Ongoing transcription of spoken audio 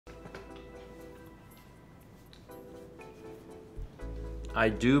I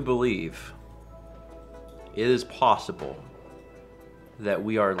do believe it is possible that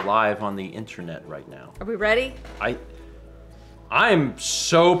we are live on the internet right now. Are we ready? I'm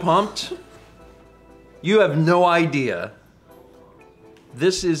so pumped. You have no idea.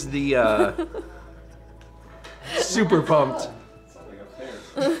 This is the super pumped.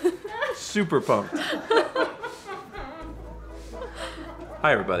 Super pumped.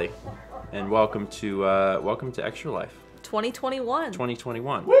 Hi everybody, and welcome to Extra Life 2021.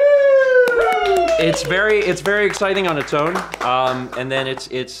 2021. Woo! It's very exciting on its own, and then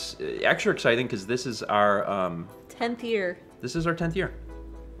it's extra exciting because this is our 10th year. This is our 10th year.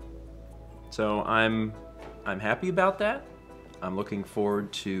 So I'm happy about that. I'm looking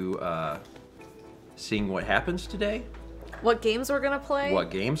forward to seeing what happens today. What games we're gonna play.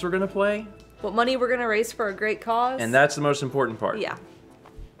 What games we're gonna play. What money we're gonna raise for a great cause. And that's the most important part. Yeah.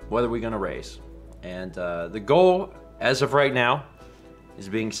 What are we gonna raise? And the goal, as of right now, is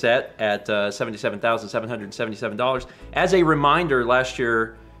being set at $77,777. As a reminder, last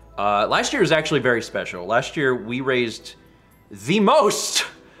year was actually very special. Last year we raised the most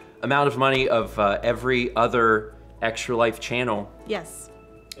amount of money of every other Extra Life channel. Yes.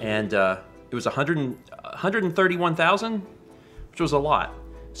 And it was 131,000, which was a lot.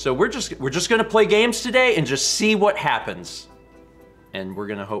 So we're just gonna play games today and just see what happens. And we're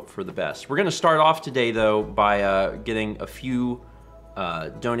gonna hope for the best. We're gonna start off today though by getting a few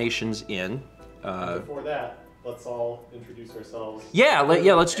donations in. Before that, let's all introduce ourselves. Yeah,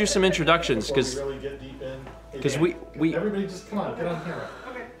 let's do some introductions because we really get deep in. Because we everybody just come on, get on camera.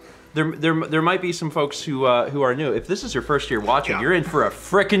 Okay. There might be some folks who are new. If this is your first year watching, you're in for a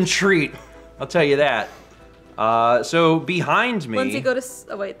frickin' treat. I'll tell you that. So behind me, Lindsey, go to.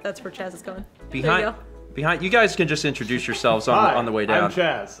 Oh wait, that's where Chaz is going. Behind you guys can just introduce yourselves on the way down. I'm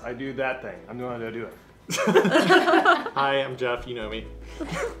Chaz. I do that thing. I'm the one to do it. Hi, I'm Jeff. You know me.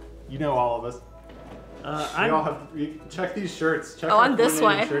 You know all of us. Check these shirts. Check I'm this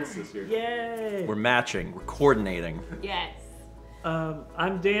way. Shirts this year. Yay! We're matching. We're coordinating. Yes.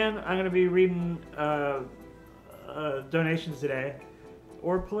 I'm Dan. I'm going to be reading donations today,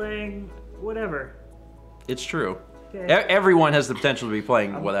 or playing whatever. It's true. Okay. Everyone has the potential to be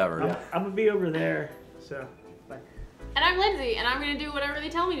playing whatever. I'm going to be over there, so bye. And I'm Lindsey, and I'm going to do whatever they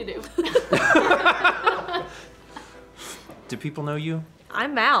tell me to do. Do people know you?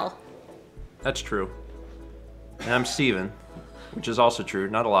 I'm Mal. That's true. And I'm Steven, which is also true,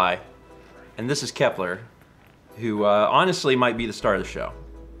 not a lie. And this is Kepler, who honestly might be the star of the show.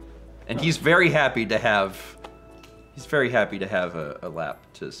 And he's very happy to have a lap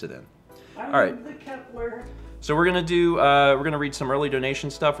to sit in. All right. The Kepler. So we're gonna read some early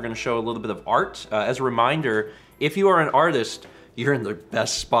donation stuff. We're gonna show a little bit of art. As a reminder, if you are an artist, you're in the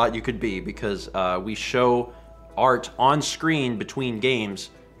best spot you could be because we show art on screen between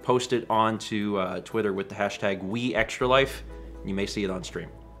games, post it onto Twitter with the hashtag #WeExtraLife. You may see it on stream.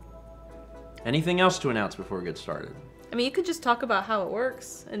 Anything else to announce before we get started? I mean, you could just talk about how it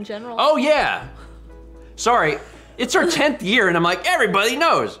works in general. Oh yeah! Sorry, it's our 10th year and I'm like, everybody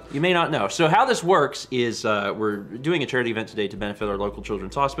knows! You may not know. So how this works is we're doing a charity event today to benefit our local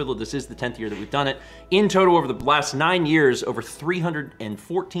children's hospital. This is the 10th year that we've done it. In total, over the last 9 years, over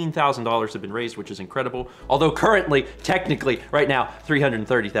 $314,000 have been raised, which is incredible. Although currently, technically, right now,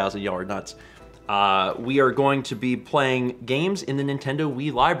 $330,000, y'all are nuts. We are going to be playing games in the Nintendo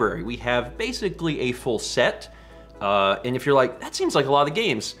Wii library. We have basically a full set. And if you're like, that seems like a lot of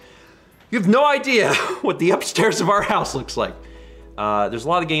games, you have no idea what the upstairs of our house looks like. There's a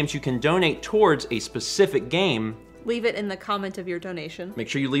lot of games you can donate towards a specific game. Leave it in the comment of your donation. Make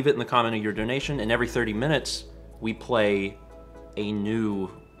sure you leave it in the comment of your donation, and every 30 minutes, we play a new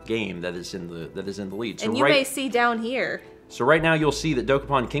game that is in the lead. So and you may see down here. So right now you'll see that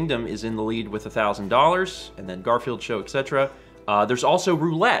Dokapon Kingdom is in the lead with $1,000, and then Garfield Show, etc. There's also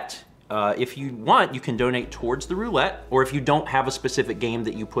roulette. If you want, you can donate towards the roulette, or if you don't have a specific game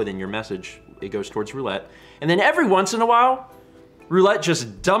that you put in your message, it goes towards roulette. And then every once in a while, roulette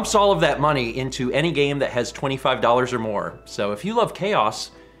just dumps all of that money into any game that has $25 or more. So if you love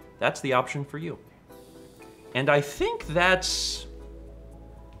chaos, that's the option for you. And I think that's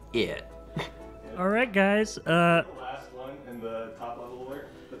it. All right, guys. The last one in the top level alert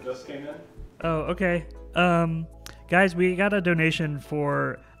that just came in. Oh, okay. Guys, we got a donation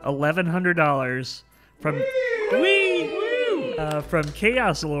for $1,100 from from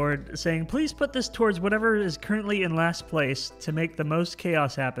Chaos Lord saying, please put this towards whatever is currently in last place to make the most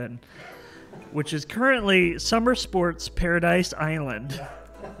chaos happen, which is currently Summer Sports Paradise Island.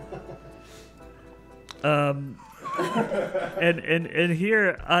 And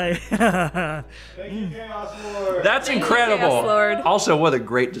here I Thank you, Chaos Lord. That's Thank you, incredible. Chaos Lord. Also, what a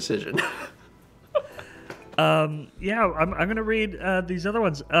great decision. yeah, I'm gonna read these other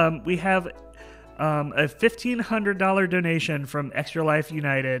ones. We have a $1,500 donation from Extra Life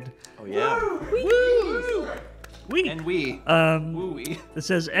United. Oh yeah. And we. Woo-wee. It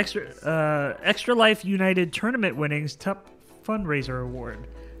says Extra Life United Tournament Winnings Top Fundraiser Award.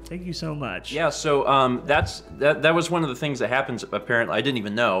 Thank you so much. Yeah, so that was one of the things that happens, apparently. I didn't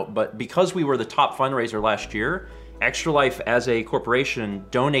even know, but because we were the top fundraiser last year, Extra Life as a corporation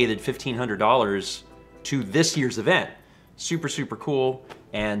donated $1,500 to this year's event. Super, super cool,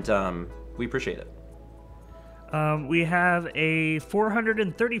 and we appreciate it. We have a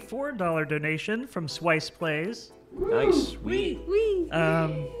 $434 donation from Swice Plays. Nice. Wee.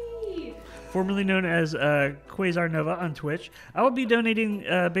 Formerly known as Quasar Nova on Twitch. I will be donating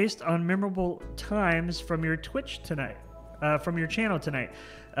based on memorable times from your Twitch tonight, from your channel tonight.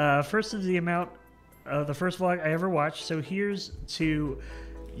 First is the amount of the first vlog I ever watched, so here's to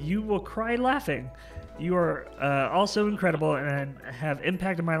You Will Cry Laughing. You are also incredible and have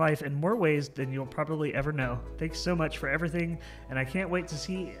impacted my life in more ways than you'll probably ever know. Thanks so much for everything, and I can't wait to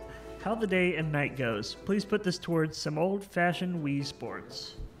see how the day and night goes. Please put this towards some old-fashioned Wii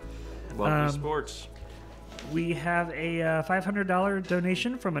Sports. Love sports. We have a $500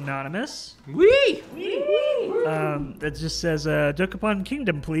 donation from Anonymous. Wee! That just says, Dokapon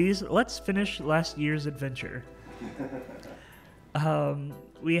Kingdom, please. Let's finish last year's adventure.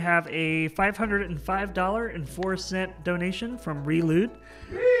 We have a $505.04 donation from Relude.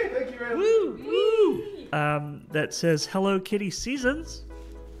 Thank you, Red. That says, Hello Kitty Seasons.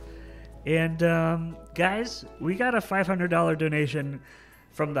 And guys, we got a $500 donation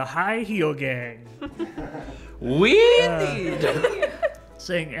from the High Heel Gang. We need.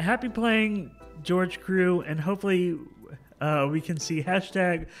 Saying, happy playing, George Crew, and hopefully we can see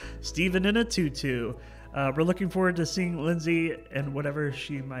hashtag Steven in a tutu. We're looking forward to seeing Lindsey and whatever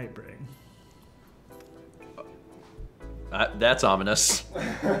she might bring. That's ominous.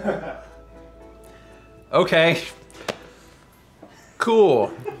 Okay.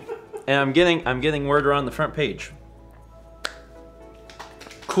 Cool. And I'm getting word around the front page.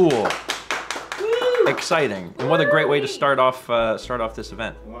 Cool. Exciting. And what a great way to start off this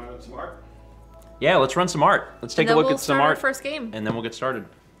event. You want to run some art? Yeah, let's run some art. Let's take a look at some Our art, first game. and then we'll get started.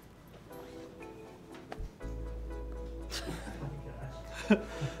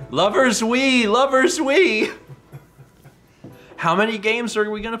 Lovers Wii. How many games are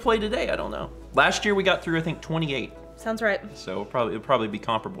we gonna play today? I don't know. Last year we got through, I think, 28. Sounds right. So it'll probably be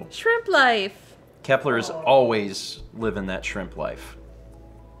comparable. Shrimp life. Kepler is always living that shrimp life.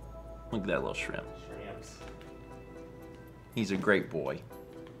 Look at that little shrimp. Shrimps. He's a great boy.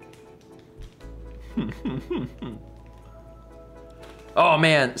 Oh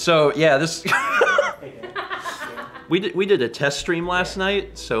man, so yeah, this we did a test stream last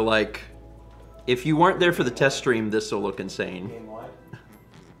night, so like if you weren't there for the test stream, this will look insane. Game what?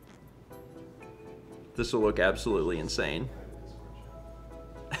 This will look absolutely insane.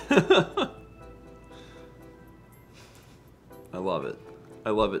 I love it. I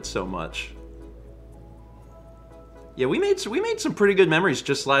love it so much. Yeah, we made some pretty good memories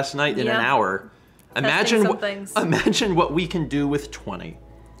just last night in an Yeah. hour. Testing some things. Imagine what we can do with 20.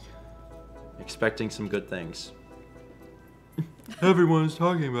 Expecting some good things. Everyone's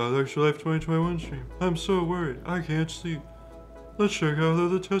talking about Extra Life 2021 stream. I'm so worried. I can't sleep. Let's check out how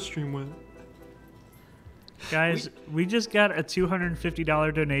the test stream went. Guys, we just got a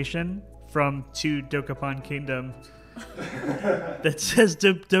 $250 donation from To Dokapon Kingdom that says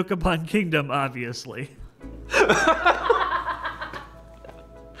Dokapon Kingdom, obviously.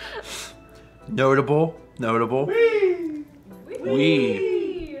 Notable.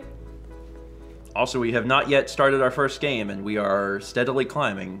 We. Also, we have not yet started our first game, and we are steadily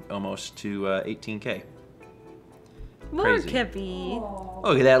climbing almost to 18K. More Crazy. Kepi.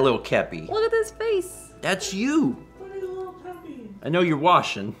 Look at that little Kepi. Look at this face. That's you. I know you're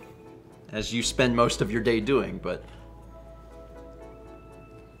washing, as you spend most of your day doing, but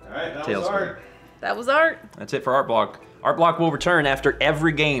Alright, that Tails was art. That was art. that's it for Art Block. Art Block will return after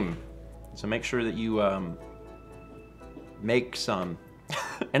every game, so make sure that you make some,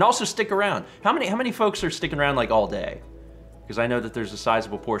 and also stick around. How many folks are sticking around like all day? Because I know that there's a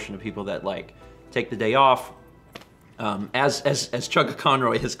sizable portion of people that like take the day off. As Chugga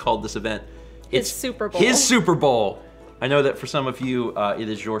Conroy has called this event, His Super Bowl. His Super Bowl. I know that for some of you, it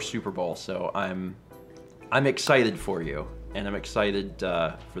is your Super Bowl, so I'm excited for you, and I'm excited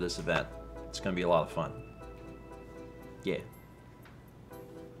for this event. It's gonna be a lot of fun. Yeah.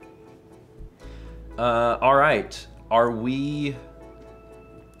 All right. Are we...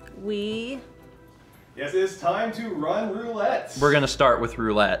 Yes, it is time to run roulette. We're gonna start with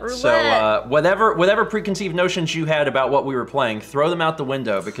roulette. Roulette. So whatever preconceived notions you had about what we were playing, throw them out the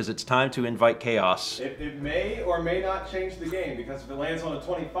window because it's time to invite chaos. It may or may not change the game, because if it lands on a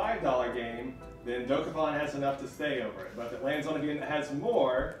 $25 game, then Dokapon has enough to stay over it. But if it lands on a game that has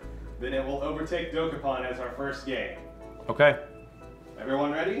more, then it will overtake Dokapon as our first game. Okay.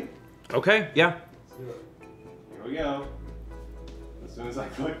 Everyone ready? Okay, yeah. Here we go. As soon as I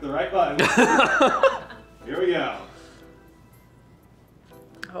click the right button. Here we go.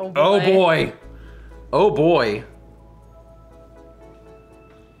 Oh boy. Oh boy. Oh boy.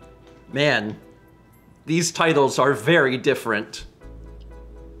 Man, these titles are very different.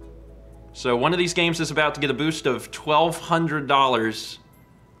 So one of these games is about to get a boost of $1,200.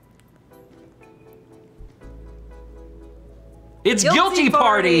 It's Guilty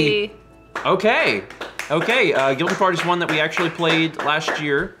Party! Okay. Okay, Guilty Party is one that we actually played last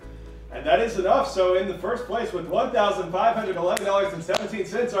year. And that is enough. So in the first place with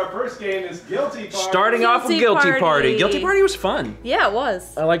 $1,511.17, our first game is Guilty Party. Starting off with Guilty Party. Guilty Party was fun. Yeah, it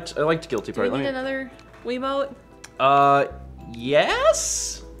was. I liked Guilty Do Party. we need another Wiimote?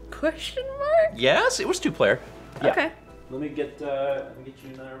 Yes? Question mark? Yes, it was 2-player. Yeah. Okay. Let me get you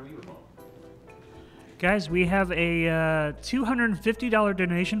another Wii remote. Guys, we have a $250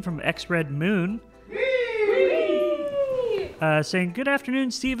 donation from X-Red Moon. Saying, good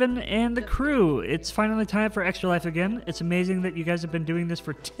afternoon, Steven and the crew. It's finally time for Extra Life again. It's amazing that you guys have been doing this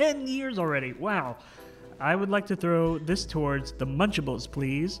for 10 years already. Wow. I would like to throw this towards the Munchables,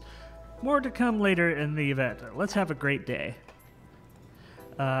 please. More to come later in the event. Let's have a great day.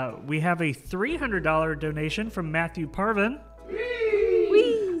 We have a $300 donation from Matthew Parvin.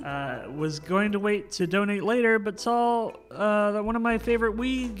 Was going to wait to donate later, but saw that one of my favorite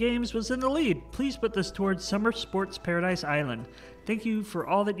Wii games was in the lead. Please put this towards Summer Sports Paradise Island. Thank you for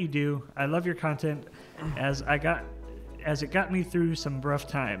all that you do. I love your content as it got me through some rough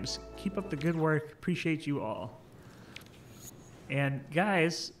times. Keep up the good work. Appreciate you all. And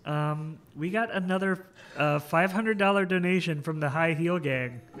guys, we got another $500 donation from the High Heel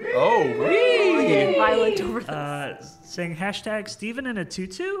Gang. Oh, really? Violent over this. Saying hashtag Steven in a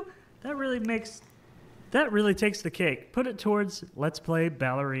tutu? That really takes the cake. Put it towards Let's Play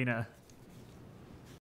Ballerina.